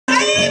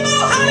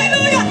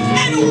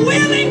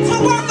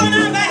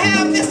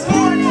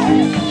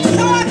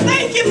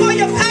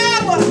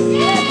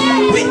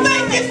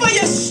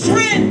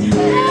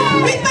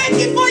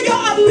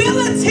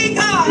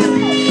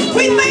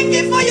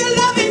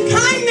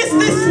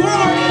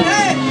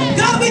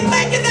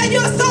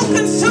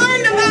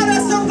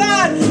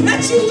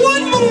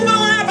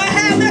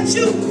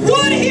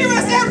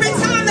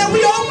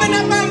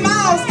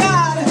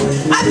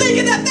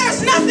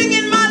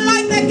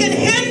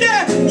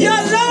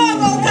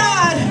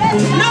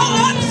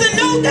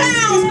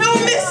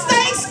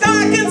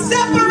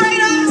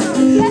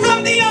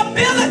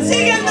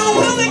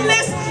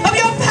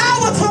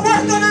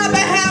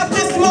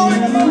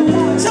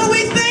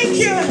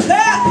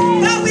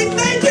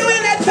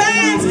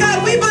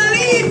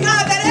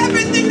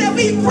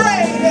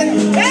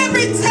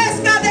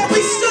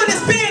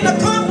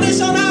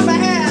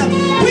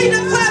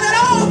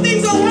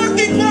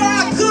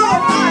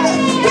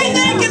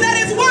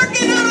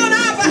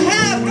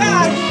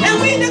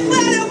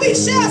we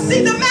shall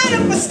see the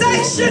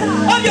manifestation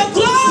of your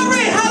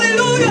glory,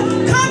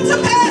 hallelujah, come to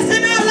pass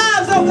in our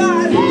lives, oh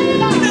God,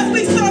 because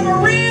we serve a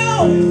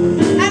real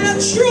and a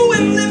true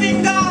and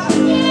living God.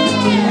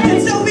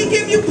 And so we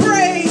give you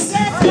praise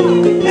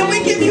and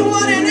we give you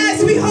honor. And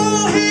as we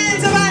hold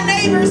hands of our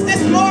neighbors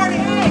this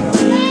morning,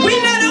 we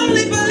not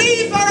only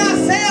believe for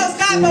ourselves,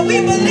 God, but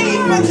we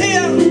believe for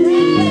them.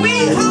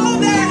 We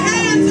hold their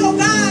hands, oh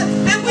God,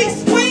 and we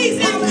squeeze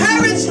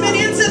encouragement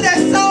into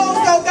their souls,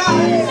 oh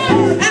God.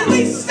 And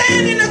we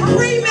stand in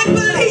agreement,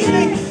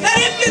 believing that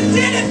if you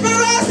did it for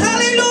us,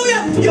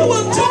 hallelujah, you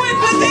will do it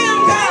for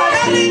them, God.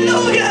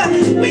 Hallelujah.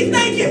 We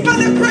thank you for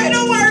the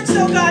greater works,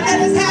 oh God,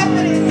 that is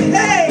happening.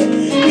 Hey,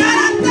 God,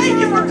 I thank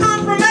you for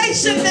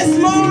confirmation this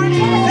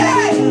morning.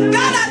 Hey,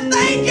 God, I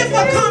thank you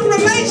for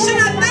confirmation.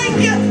 I thank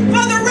you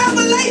for the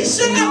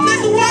revelation of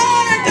this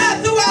word,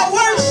 God, through our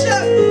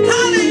worship.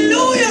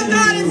 Hallelujah,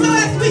 God. And so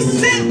as we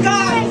sit,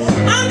 God,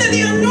 under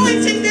the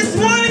anointing this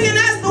morning, and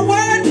as the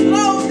word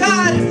flows,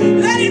 God,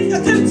 let it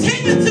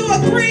continue to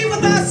agree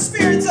with our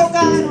spirits, oh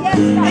God,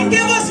 and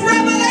give us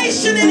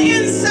revelation and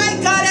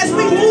insight, God, as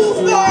we move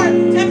forward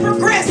and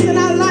progress in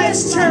our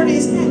life's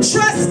journeys,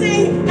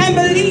 trusting and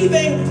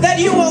believing that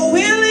you are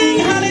willing,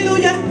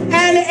 hallelujah,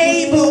 and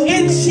able.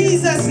 In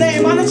Jesus'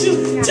 name, why don't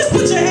you just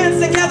put your hands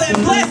together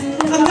and bless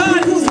a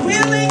God who's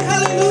willing,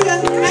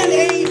 hallelujah, and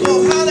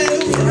able.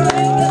 Hallelujah.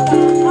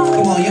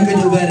 Come on, you can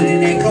do better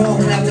than that. Come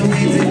on, clap them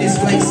hands in this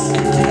place.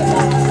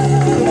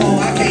 Come on,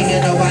 I can't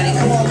hear nobody.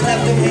 Come on, clap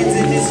them hands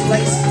in this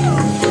place.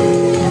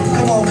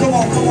 Come on,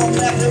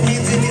 clap them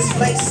hands in this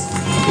place.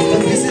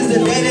 But this is the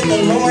day that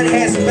the Lord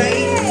has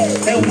made,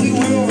 and we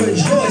will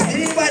rejoice.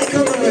 Did anybody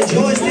come to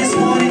rejoice this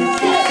morning?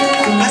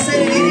 I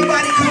said, did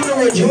anybody come to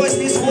rejoice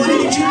this morning?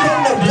 Did you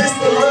come to bless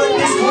the Lord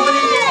this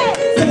morning?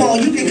 Come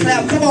on, you can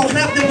clap. Come on,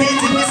 clap them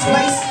hands in this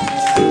place.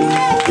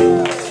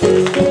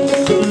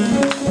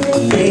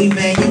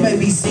 Amen. You may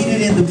be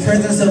seated in the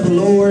presence of the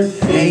Lord.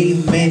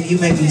 Amen. You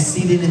may be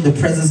seated in the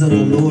presence of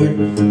the Lord.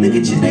 Look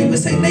at your neighbor.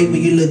 Say, neighbor,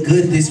 you look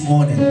good this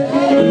morning.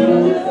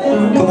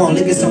 Come on,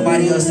 look at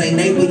somebody else. Say,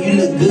 neighbor, you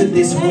look good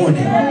this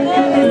morning.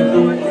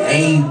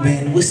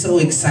 Amen. We're so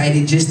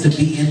excited just to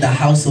be in the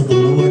house of the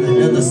Lord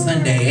another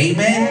Sunday.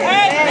 Amen.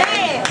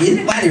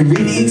 Anybody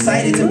really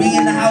excited to be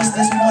in the house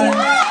this morning?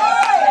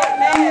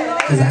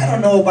 Because I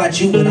don't know about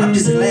you, but I'm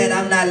just glad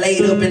I'm not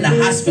laid up in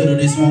the hospital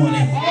this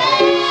morning.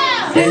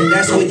 And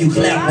that's when you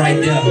clap right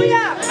there.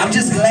 I'm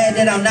just glad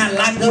that I'm not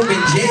locked up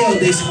in jail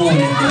this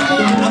morning.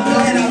 I'm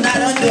glad I'm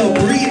not under a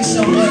bridge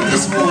somewhere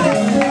this morning.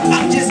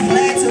 I'm just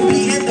glad to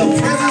be in the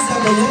presence of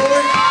the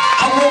Lord.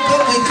 I woke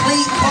up with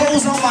clean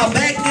clothes on my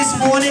back this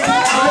morning.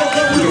 I woke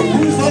up with a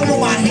roof over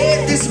my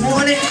head this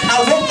morning.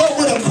 I woke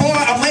up with a car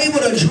I'm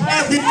able to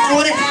drive this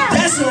morning.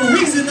 That's a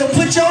reason to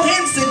put your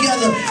hands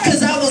together.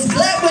 Because I was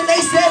glad when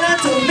they said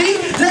unto me,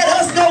 let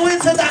us go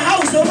into the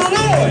house of the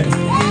Lord.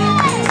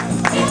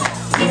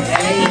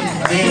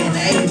 Amen,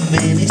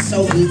 amen. It's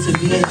so good to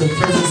be in the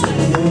presence of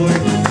the Lord.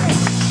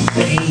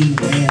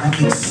 Amen.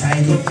 I'm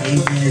excited,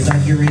 amen, as I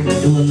get ready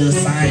to do a little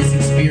science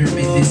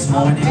experiment this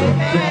morning.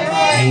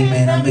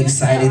 Amen. I'm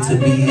excited to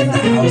be in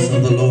the house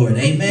of the Lord.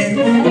 Amen.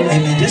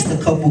 Amen. Just a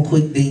couple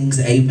quick things,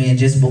 amen,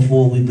 just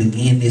before we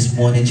begin this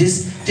morning.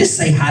 Just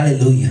say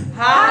hallelujah.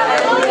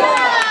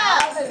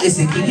 Hallelujah.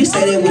 Listen, can you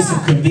say that with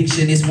some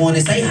conviction this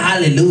morning? Say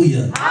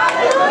hallelujah.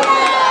 Hallelujah.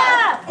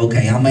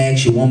 Okay, I'm going to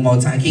ask you one more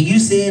time. Can you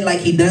say it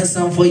like he done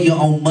something for you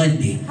on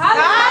Monday?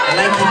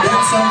 Like he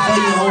done something for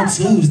you on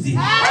Tuesday?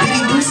 Did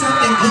he do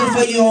something good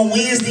for you on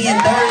Wednesday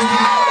and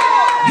Thursday?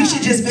 You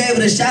should just be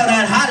able to shout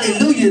out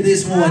hallelujah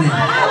this morning.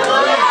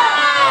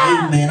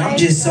 Amen. I'm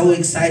just so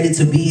excited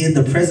to be in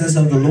the presence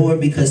of the Lord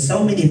because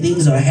so many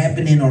things are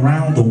happening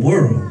around the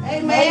world.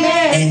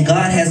 Amen. And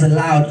God has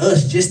allowed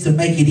us just to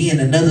make it in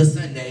another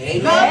Sunday.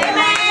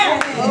 Amen.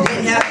 He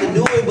didn't have to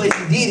do it, but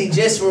he did it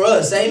just for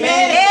us. Amen.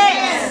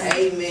 Yes.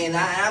 Amen.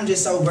 I'm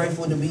just so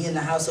grateful to be in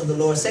the house of the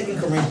Lord. 2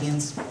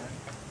 Corinthians,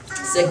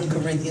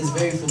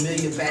 very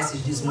familiar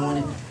passage this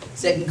morning.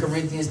 2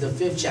 Corinthians, the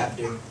 5th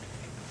chapter.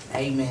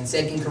 Amen.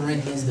 2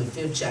 Corinthians, the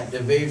 5th chapter,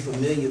 very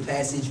familiar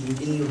passage.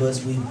 Many of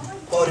us, we've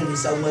quoted it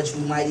so much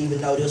we might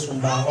even know this one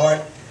by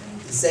heart.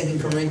 2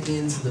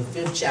 Corinthians, the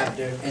 5th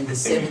chapter and the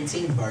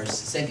 17th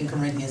verse. 2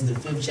 Corinthians, the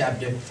 5th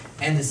chapter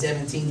and the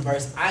 17th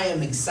verse. I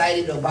am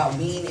excited about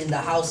being in the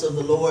house of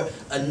the Lord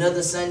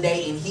another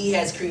Sunday, and he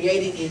has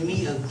created in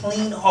me a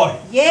clean heart.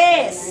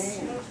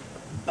 Yes.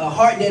 A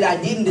heart that I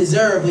didn't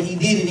deserve, but he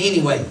did it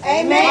anyway.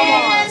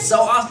 Amen. So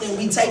often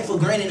we take for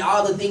granted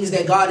all the things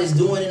that God is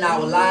doing in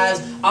our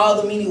lives, all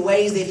the many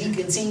ways that he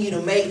continue to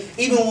make.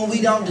 Even when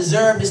we don't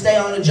deserve to stay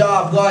on the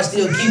job, God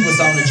still keep us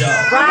on the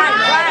job.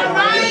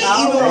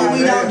 Right. Even when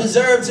we don't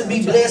deserve to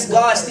be blessed,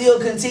 God still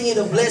continue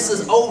to bless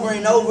us over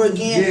and over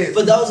again. Yeah.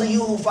 For those of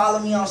you who follow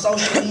me on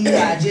social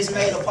media, I just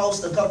made a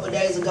post a couple of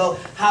days ago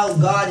how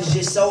God is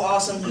just so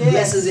awesome. He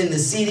blesses in the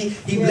city.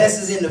 He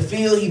blesses in the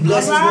field. He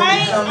blesses when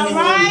we come and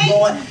when we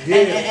going.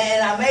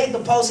 And I made the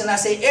post and I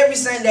said every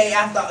Sunday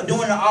after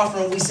doing the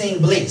offering we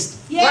sing blessed.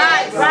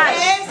 Yes.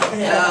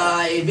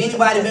 Right. If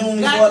anybody been with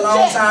me for a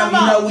long time,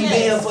 you know we've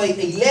been here for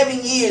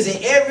 11 years,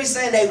 and every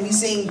Sunday we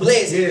sing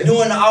Blessed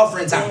during the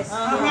offering time.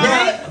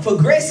 Now,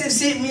 Progressive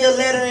sent me a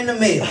letter in the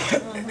mail.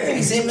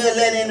 He sent me a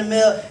letter in the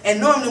mail, and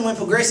normally when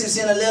Progressive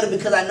send a letter,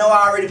 because I know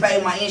I already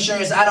paid my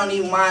insurance, I don't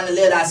even mind the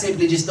letter. I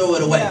simply just throw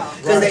it away,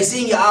 because they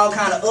send you all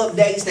kind of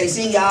updates, they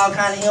send you all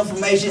kind of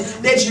information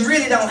that you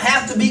really don't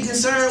have to be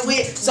concerned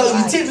with. So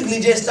you typically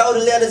just throw the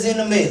letters in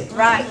the mail.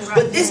 Right.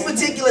 But this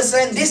particular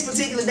Sunday, this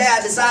particular day,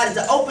 I decided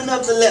to open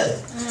up the letter.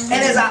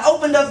 And as I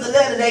opened up the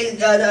letter, they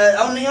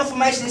on the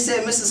information, it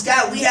said, Mr.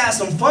 Scott, we have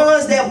some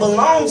funds that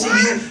belong to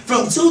you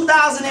from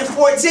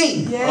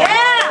 2014.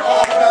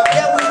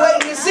 That we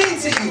waiting to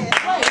send to you.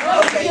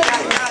 Okay,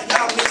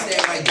 y'all missed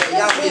that right there.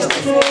 Y'all missed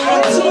it.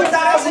 From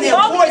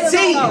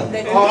 2014.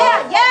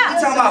 We're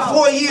talking about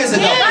 4 years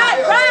ago.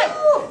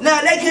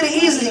 Now, they could have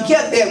easily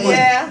kept that money.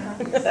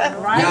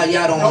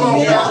 Y'all don't want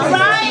me to.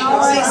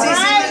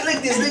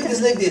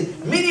 See, look this.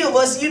 Many of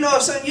us, you know,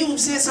 if you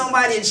send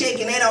somebody a check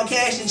and they don't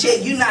cash the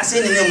check, you're not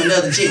sending them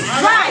another check.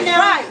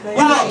 We're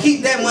going to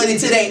keep that money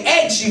till they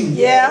ask you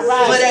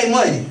for that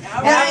money.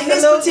 Now, in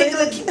this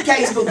particular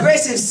case,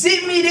 Progressive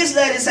sent me this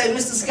letter and say,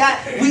 Mr. Scott,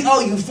 we owe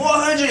you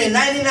 $499.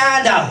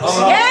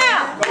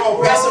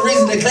 That's a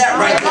reason to clap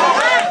right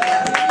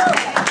there.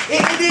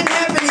 It didn't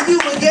happen to you,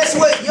 but guess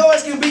what?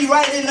 Yours can be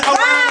right in the phone.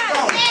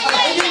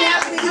 It didn't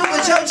happen to you,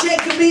 but your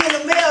check can be in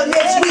the mail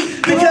next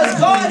week, because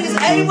God is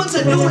able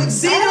to do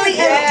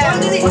exceedingly and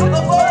abundantly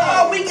above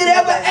all we could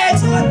ever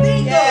ask or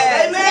think of.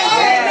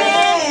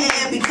 Amen.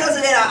 And because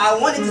of that, I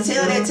wanted to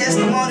tell that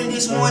testimony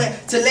this morning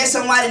to let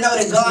somebody know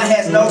that God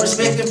has no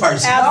respected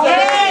person.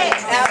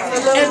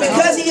 And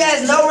because He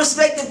has no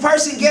respected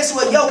person, guess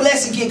what? Your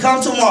blessing can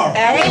come tomorrow.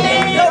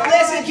 Your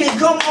blessing can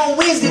come on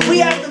Wednesday. We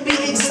have to be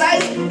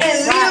excited and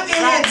live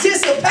in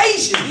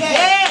anticipation.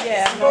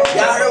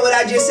 Y'all heard what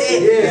I just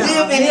said?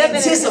 Live in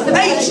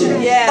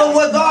anticipation of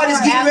what God is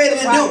getting ready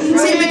to do.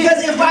 See,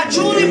 because if I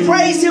truly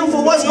praise Him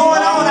for what's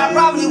going on, I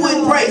probably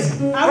wouldn't praise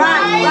Him.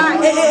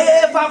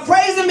 If I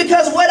praise Him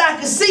because of what I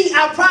can see,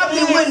 I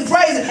probably wouldn't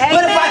praise Him.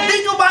 But if I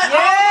think about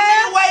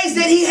all the ways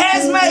that He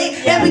has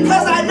made, and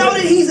because I know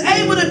that He's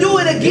able to do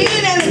it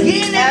again and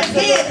again and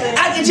again,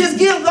 I can just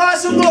give God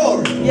some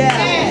glory.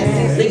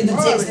 Look at the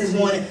text this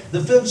morning,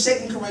 the 2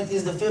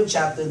 Corinthians, the 5th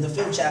chapter, the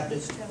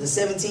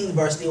 17th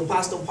verse. The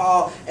Apostle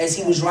Paul, as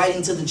he was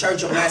writing to the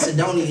church of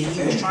Macedonia,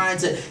 he was trying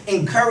to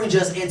encourage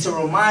us and to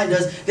remind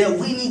us that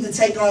we need to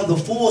take on the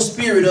full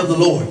spirit of the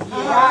Lord.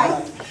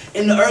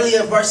 In the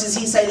earlier verses,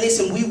 he said,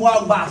 listen, we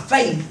walk by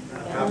faith.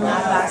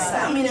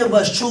 How many of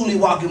us truly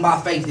walking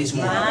by faith this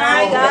morning?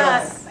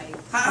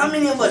 How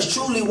many of us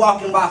truly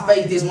walking by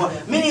faith this morning?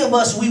 Many of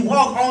us, we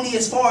walk only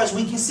as far as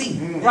we can see.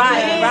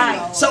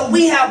 So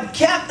we have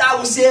capped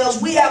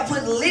ourselves. We have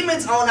put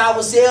limits on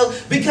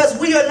ourselves because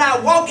we are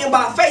not walking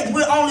by faith.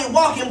 We're only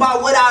walking by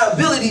what our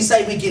abilities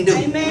say we can do.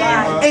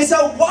 And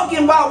so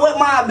walking by what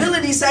my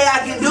abilities say I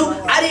can do,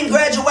 I didn't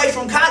graduate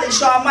from college,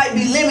 so I might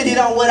be limited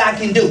on what I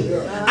can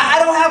do. I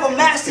don't have a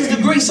master's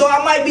degree, so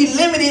I might be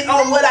limited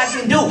on what I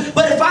can do.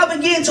 But if I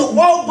begin to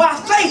walk by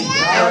faith,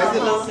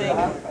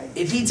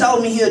 if He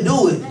told me He'll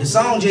do it, the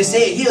song just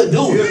said He'll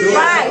do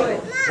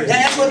it.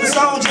 That's what the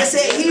song just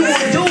said. He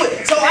will do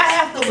it. So I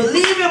have to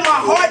believe in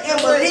my heart and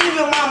believe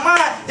in my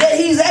mind that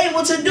He's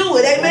able to do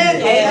it.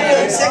 Amen.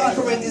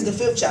 2 Corinthians, the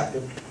 5th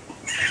chapter.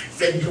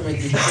 2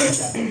 Corinthians, the 5th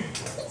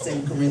chapter.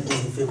 2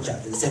 Corinthians, the 5th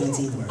chapter, the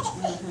 17th verse.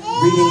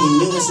 Reading in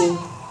unison,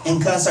 in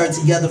concert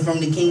together from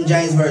the King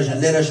James Version.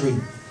 Let us read.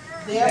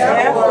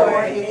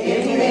 Therefore, if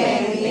any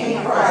man be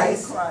in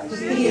Christ,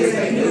 he is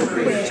a new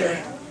creature.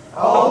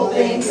 Old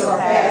things are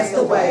passed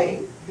away.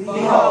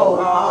 Behold,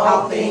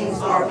 all things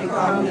are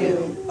become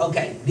new.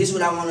 Okay, this is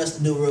what I want us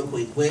to do real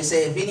quick. Where it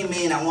says, if any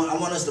man, I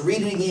want us to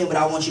read it again, but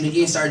I want you to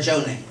insert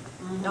your name.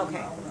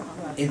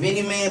 If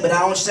any man, but I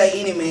don't say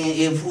any man,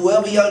 if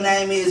whoever your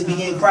name is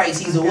be in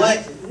Christ, he's a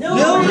what?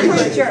 New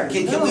creature.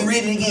 Can we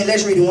read it again?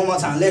 Let's read it one more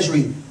time. Let's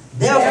read it.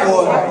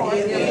 Therefore,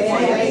 if any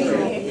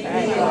man be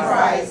in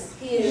Christ,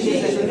 he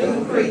is a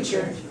new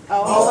creature.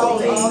 All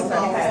things are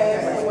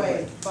passed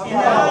away.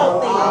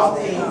 Behold, all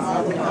things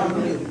are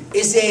become new.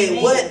 It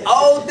said, what?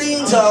 All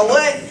things are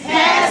what?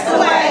 Passed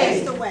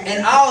away.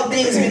 And all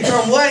things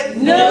become what?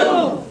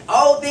 New.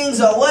 All things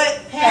are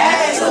what?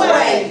 Passed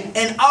away.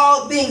 And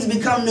all things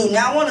become new.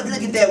 Now I want to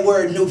look at that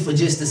word new for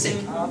just a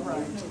second.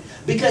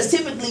 Because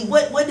typically,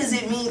 what does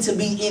it mean to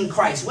be in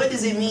Christ? What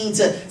does it mean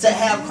to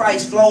have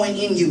Christ flowing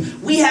in you?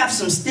 We have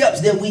some steps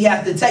that we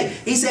have to take.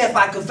 He said, if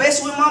I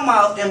confess with my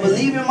mouth and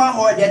believe in my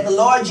heart that the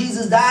Lord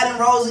Jesus died and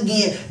rose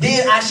again,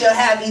 then I shall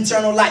have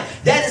eternal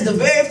life. That is the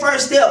very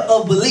first step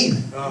of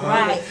believing.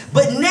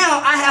 But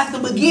now I have to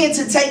begin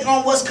to take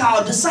on what's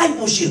called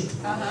discipleship.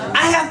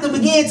 I have to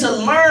begin to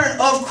learn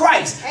of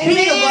Christ.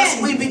 Many of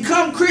us, we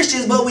become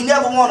Christians, but we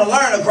never want to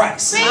learn of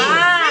Christ.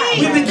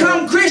 We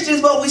become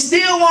Christians, but we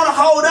still want to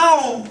hold on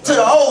to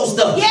the old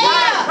stuff.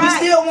 We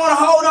still want to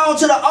hold on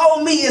to the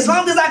old me. As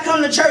long as I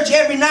come to to church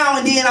every now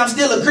and then, I'm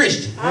still a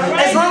Christian.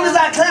 As long as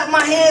I clap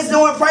my hands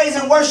doing praise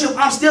and worship,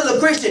 I'm still a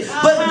Christian.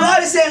 But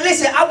God is saying,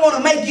 listen, I want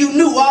to make you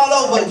new all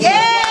over again.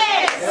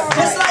 Yes.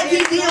 Just like he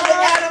did with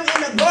Adam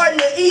in the Garden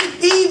of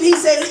Eve, he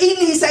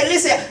said,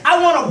 listen,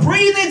 I want to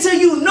breathe into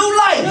you new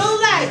life.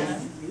 New life.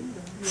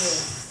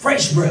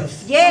 Fresh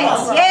breath.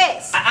 Yes,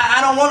 yes.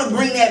 I don't want to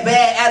bring that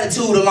bad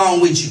attitude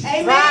along with you.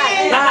 Amen.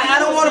 Right. I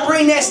don't want to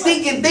bring that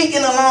stinking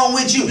thinking along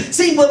with you.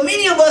 See, but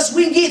many of us,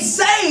 we get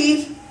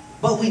saved,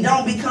 but we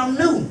don't become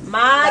new.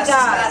 My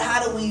God.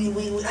 How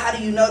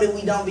do you know that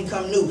we don't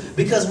become new?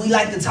 Because we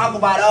like to talk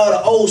about all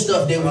the old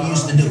stuff that we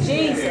used to do.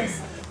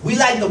 Jesus. We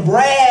like to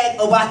brag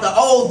about the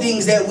old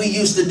things that we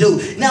used to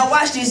do. Now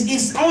watch this.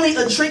 It's only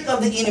a trick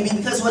of the enemy,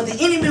 because what the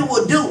enemy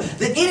will do,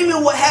 the enemy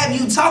will have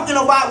you talking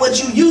about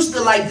what you used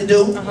to like to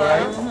do.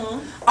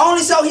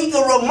 Only so he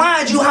can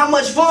remind you how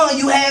much fun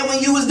you had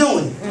when you was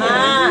doing it.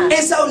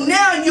 And so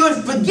now you're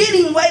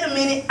forgetting, wait a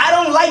minute, I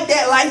don't like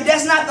that life.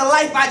 That's not the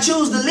life I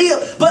choose to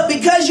live. But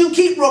because you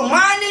keep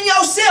reminding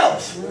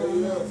yourself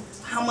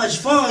how much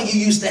fun you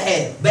used to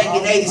have back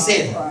in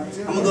 87. I'm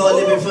going to go a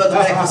little bit further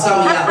back for some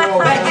of y'all.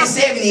 Back in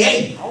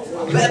 78.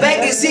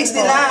 Back in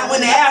 69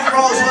 when the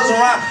Afros was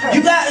around.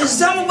 You got,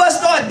 some of us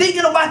start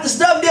thinking about the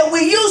stuff that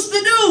we used to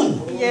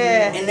do.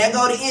 Yeah. And there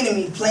go the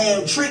enemy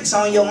playing tricks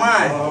on your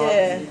mind.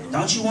 Yeah.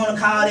 Don't you want to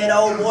call that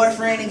old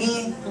boyfriend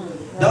again?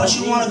 Don't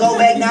you want to go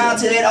back down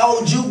to that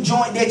old juke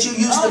joint that you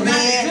used to be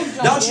in?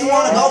 Don't you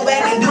want to go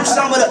back and do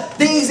some of the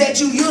things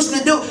that you used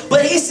to do?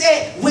 But he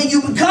said, when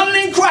you become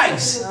in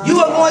Christ, you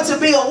are going to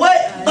be a what?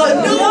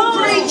 A new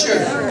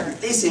creature.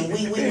 Listen,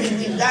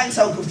 we've gotten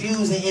so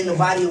confused in the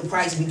body of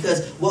Christ,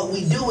 because what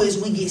we do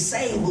is we get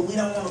saved, but we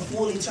don't want to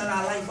fully turn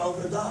our life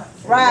over to God.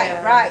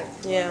 Right, right.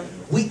 Yeah.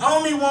 We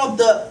only want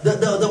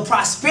the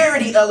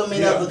prosperity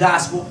element of the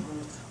gospel.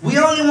 We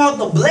only want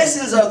the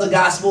blessings of the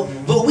gospel,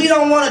 but we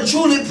don't want to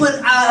truly put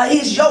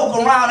his yoke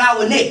around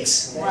our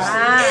necks.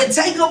 And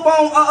take up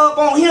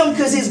on him,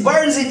 because his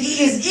burdens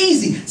is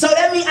easy. So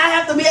that means I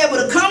have to be able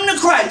to come to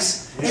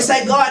Christ and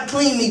say, God,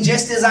 clean me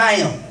just as I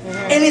am.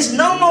 And it's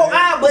no more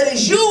I, but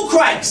it's you,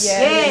 Christ.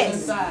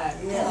 Yes. That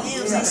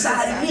lives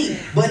inside of me.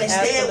 But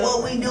instead,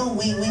 what we do,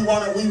 we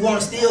want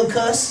to still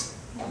cuss.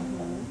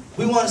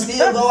 We want to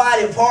still go out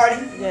and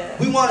party. Yeah.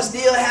 We want to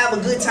still have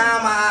a good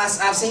time.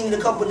 I've seen it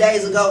a couple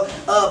days ago.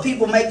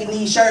 People making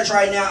these shirts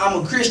right now.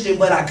 I'm a Christian,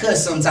 but I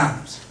cuss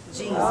sometimes.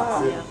 Jesus.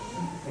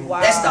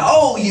 Wow. That's the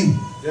old you.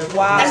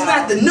 Wow. That's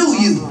not the new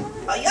you.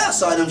 Y'all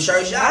saw them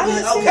shirts. Y'all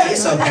okay?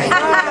 It's okay.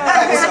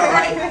 It's all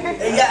right.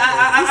 Yeah,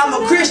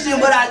 I'm a Christian,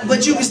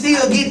 but you can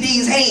still get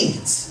these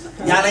hands.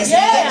 Y'all ain't seen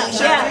that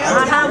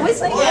shirts? We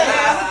seen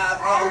it.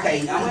 Okay,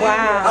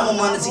 I'm gonna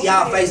monitor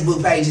y'all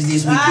Facebook pages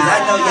this week, because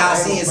I know y'all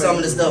seeing some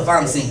of the stuff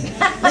I'm seeing.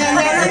 Now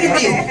look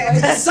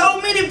at this. So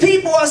many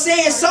people are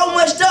saying so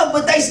much stuff,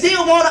 but they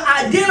still want to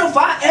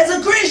identify as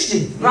a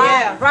Christian.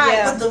 Right,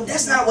 right. But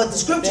that's not what the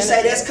scriptures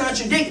say. That's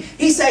contradictory.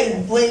 He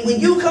say, when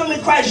you come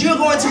in Christ, you're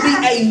going to be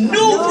a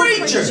new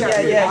creature.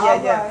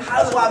 Yeah.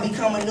 How do I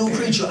become a new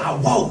creature? I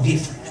walk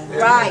different.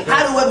 Right.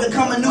 How do I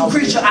become a new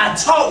creature? I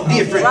talk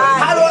different.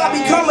 Right. How do I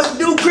become a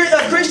new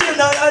Christian,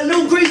 a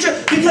new creature?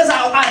 Because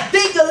I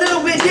think a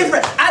little bit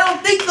different. I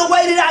don't think the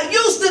way that I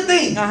used to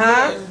think.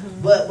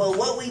 But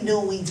what we do,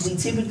 we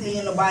typically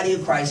in the body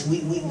of Christ, we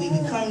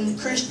become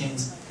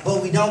Christians, but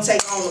we don't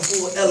take on the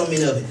full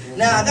element of it.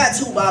 Now, I got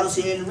 2 bottles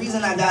here, and the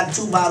reason I got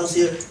 2 bottles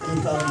here, let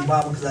me close my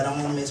Bible because I don't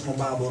want to mess my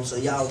Bible up, so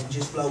y'all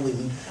just flow with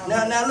me.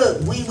 Now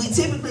look, we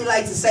typically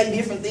like to say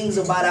different things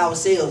about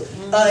ourselves,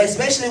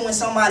 especially when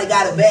somebody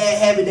got a bad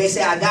habit. They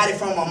say, I got it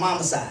from my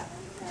mama's side.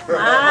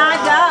 My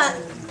God.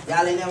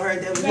 Y'all ain't never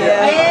heard that before?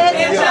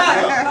 Yeah.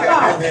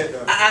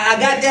 I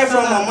got that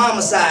from my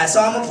mama's side,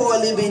 so I'm going to pour a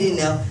little bit in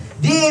there.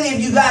 Then if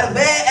you got a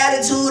bad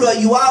attitude or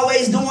you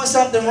always doing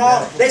something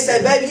wrong, they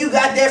say, baby, you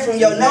got that from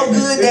your no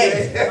good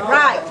daddy.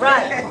 Right.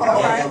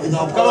 Yeah, we're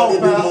going to pour a little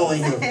bit more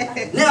in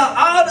here. Now,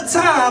 all the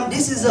time,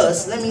 this is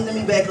us. Let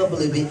me back up a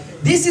little bit.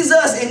 This is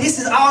us, and this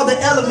is all the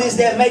elements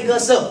that make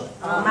us up.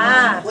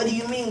 What do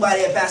you mean by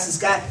that, Pastor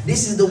Scott?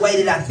 This is the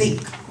way that I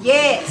think.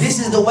 Yes. This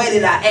is the way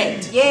that I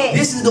act. Yes.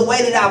 This is the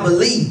way that I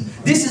believe.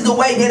 This is the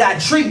way that I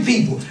treat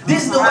people.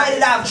 This is the way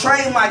that I've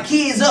trained my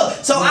kids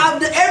up. So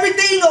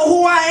everything of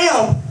who I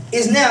am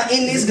is now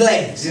in this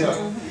glass.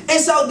 And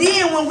so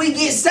then when we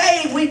get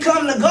saved, we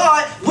come to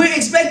God, we're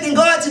expecting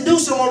God to do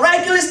some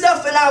miraculous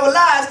stuff in our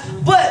lives,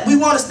 but we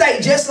want to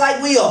stay just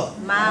like we are.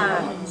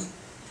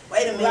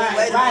 Wait a minute.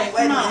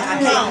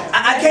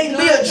 I can't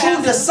be a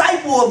true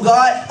disciple of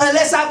God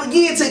unless I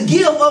begin to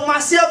give of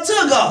myself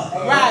to God.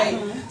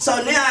 Right. So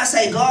now I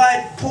say,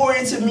 God, pour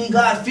into me.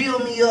 God, fill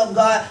me up.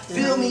 God,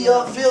 fill me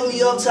up till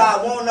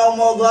I want no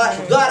more.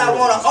 God, I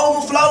want to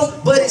overflow.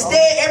 But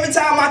instead, every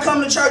time I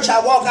come to church, I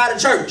walk out of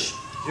church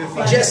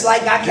just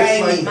like I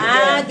came in.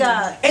 My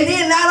God. And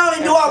then not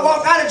only do I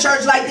walk out of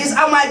church like this,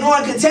 I might go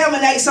and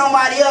contaminate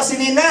somebody else.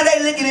 And then now they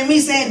looking at me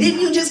saying,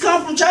 didn't you just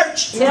come from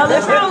church? Tell the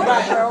truth.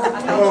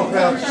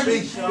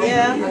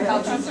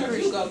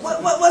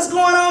 What's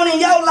going on in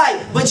your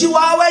life? But you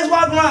always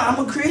walk walk around,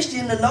 I'm a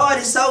Christian, the Lord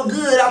is so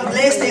good, I'm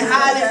blessed and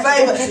highly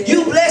favored.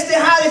 You blessed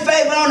and highly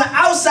favored on the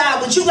outside,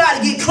 but you got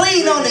to get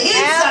clean on the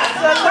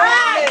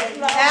inside.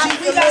 See,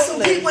 we got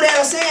some people that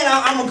are saying,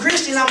 I'm a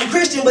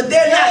Christian, but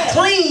they're not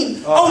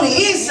clean on the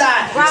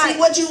inside. See,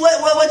 what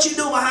you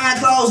do behind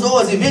closed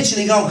doors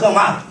eventually gonna come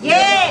out.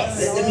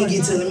 Yes. Let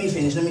me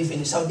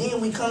finish. So then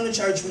we come to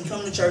church,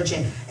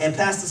 and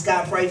Pastor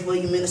Scott pray for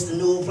you, Minister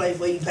Newell pray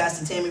for you,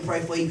 Pastor Tammy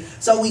pray for you.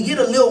 So we get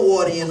a little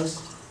water in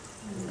us.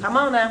 Come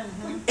on now.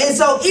 And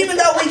so even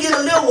though we get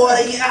a little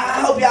water,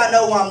 I hope y'all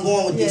know where I'm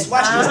going with this.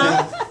 Watch this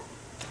now.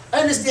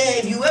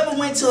 Understand, if you ever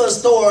went to a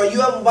store or you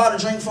ever bought a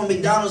drink from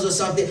McDonald's or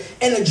something,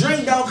 and the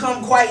drink don't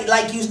come quite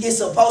like it's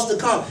supposed to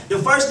come, the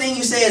first thing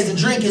you say is the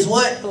drink is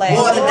what?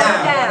 Watered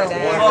down.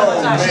 Oh,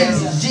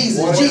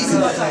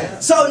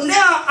 Jesus. So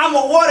now I'm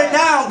a watered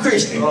down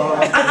Christian.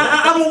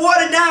 I'm a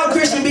watered down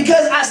Christian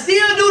because I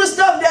still do the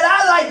stuff that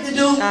I like to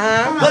do,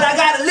 but I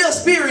got a little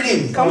spirit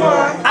in me. Come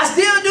on. I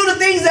still do the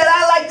things that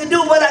I like to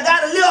do, but I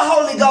got a little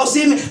Holy Ghost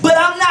in me, but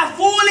I'm not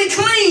fully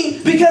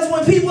clean because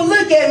when people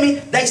look at me,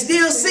 they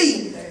still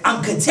see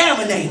I'm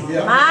contaminated.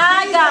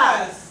 My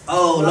God.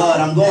 Oh Lord,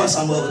 I'm going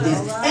somewhere with this.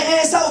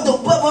 And so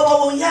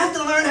what you have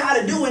to learn how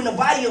to do in the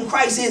body of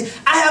Christ is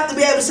I have to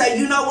be able to say,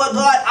 you know what,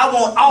 God, I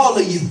want all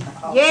of you.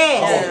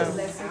 Yes.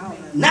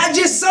 Not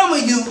just some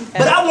of you,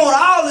 but I want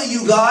all of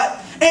you, God.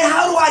 And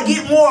how do I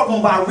get more of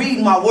them? By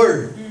reading my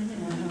word.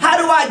 How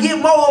do I get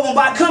more of him?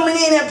 By coming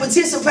in and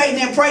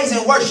participating in praise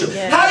and worship.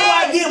 How do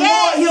I get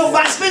more of him?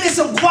 By spending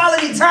some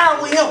quality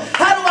time with him.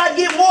 How do I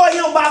get more of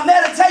him? By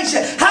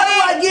meditation. How do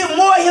I get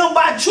more of him?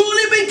 By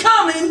truly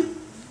becoming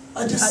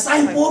a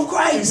disciple of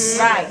Christ.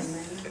 Right.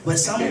 But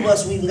some of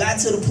us, we've got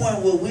to the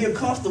point where we're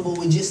comfortable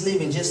with just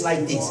living just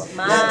like this.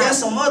 Now, there's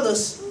some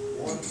others.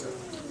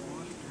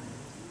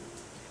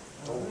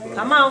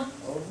 Come on.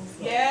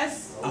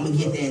 Yes. I'm going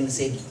to get there in a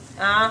second.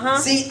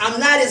 See, I'm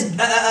not as,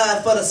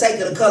 for the sake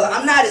of the color,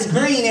 I'm not as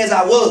green as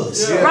I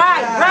was.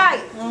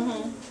 Right.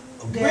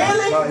 Okay.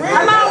 Really?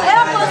 Come on,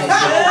 help us.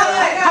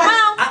 Come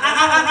on.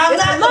 I'm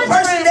not the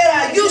person that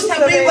I used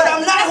to be, but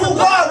I'm not who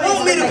God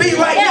wants me to be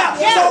right now.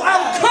 So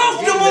I'm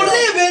comfortable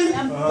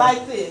living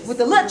like this. With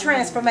the look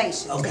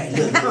transformation. Okay,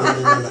 look.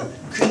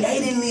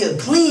 Creating me a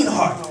clean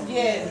heart.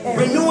 Yes.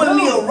 Renewing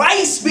me a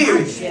right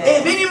spirit.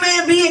 If any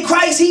man be in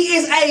Christ, he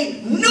is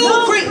a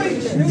new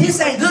creature. This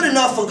ain't good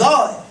enough for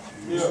God.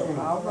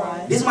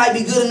 This might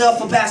be good enough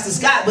for Pastor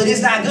Scott, but it's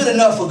not good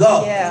enough for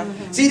God.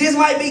 See, this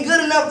might be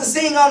good enough to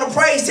sing on the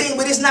praise team,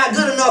 but it's not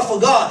good enough for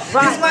God.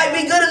 This might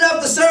be good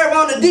enough to serve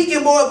on the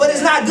deacon board, but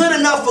it's not good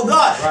enough for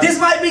God. This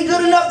might be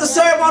good enough to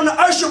serve on the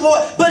usher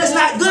board, but it's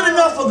not good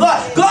enough for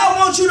God. God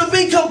wants you to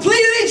be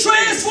completely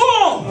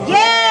transformed.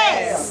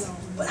 Yes.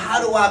 But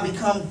how do I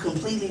become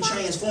completely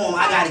transformed?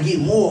 I got to get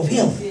more of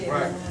him.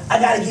 I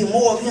got to get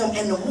more of him,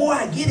 and the more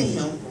I get in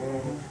him,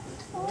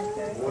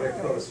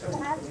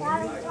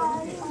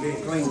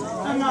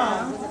 Come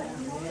on.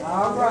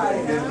 All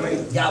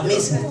right. y'all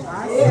missing it.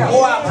 The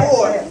more I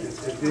pour,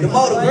 the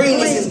more the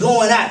greenness is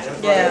going out.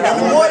 And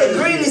the more the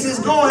greenness is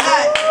going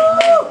out,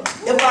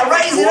 if I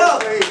raise it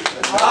up,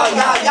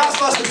 y'all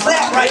supposed to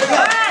clap right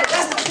there.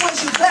 That's the point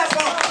you clap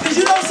on. Because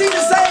you don't see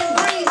the same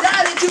green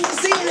dye that you were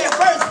seeing at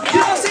first. You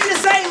don't see the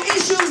same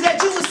issues that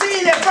you were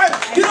seeing at first.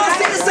 You don't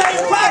see the same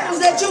problems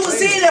that you were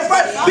seeing at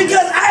first.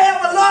 Because I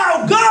have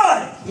allowed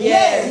God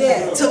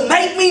to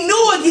make me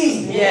new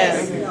again.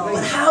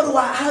 But how do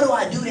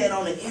I do that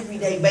on an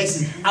everyday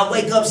basis? I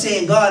wake up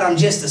saying, God, I'm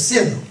just a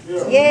sinner.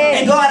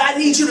 And God, I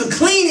need you to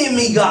clean in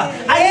me, God.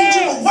 I need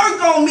you to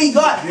work on me,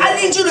 God.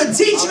 I need you to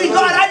teach me,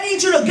 God. I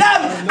need you to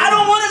guide me. I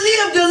don't want to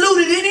live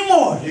deluded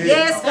anymore.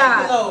 Yes,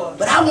 God.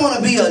 But I want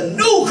to be a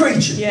new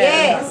creature.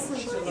 Yes.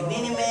 If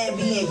any man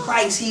be in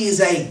Christ, he is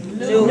a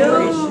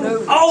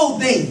New.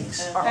 old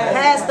things.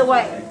 Passed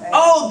away.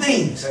 Old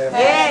things.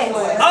 Yes.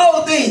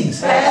 Old things.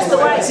 Passed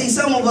away. See,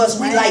 some of us,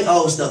 we like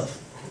old stuff.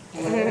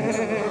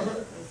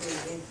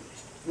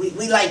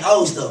 We like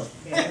old stuff.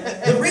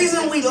 The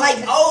reason we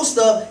like old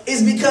stuff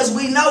is because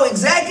we know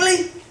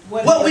exactly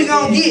what we're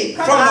going to get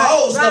from the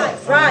old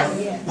stuff.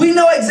 Right. We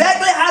know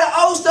exactly how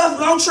the old stuff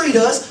going to treat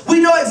us. We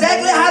know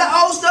exactly how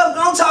the old stuff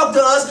going to talk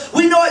to us.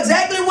 We know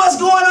exactly what's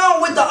going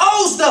on with the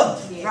old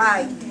stuff.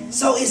 Right.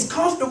 So it's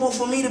comfortable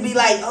for me to be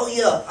like, oh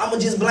yeah, I'm going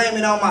to just blame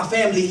it on my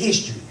family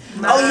history.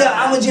 Oh yeah,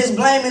 I'm going to just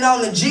blame it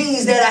on the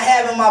genes that I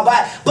have in my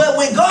body. But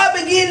when God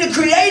begin to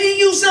create in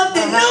you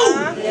something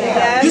new,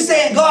 you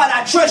saying, God,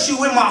 I trust you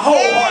with my whole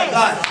heart,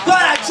 God.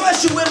 God, I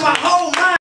trust you with my whole mind.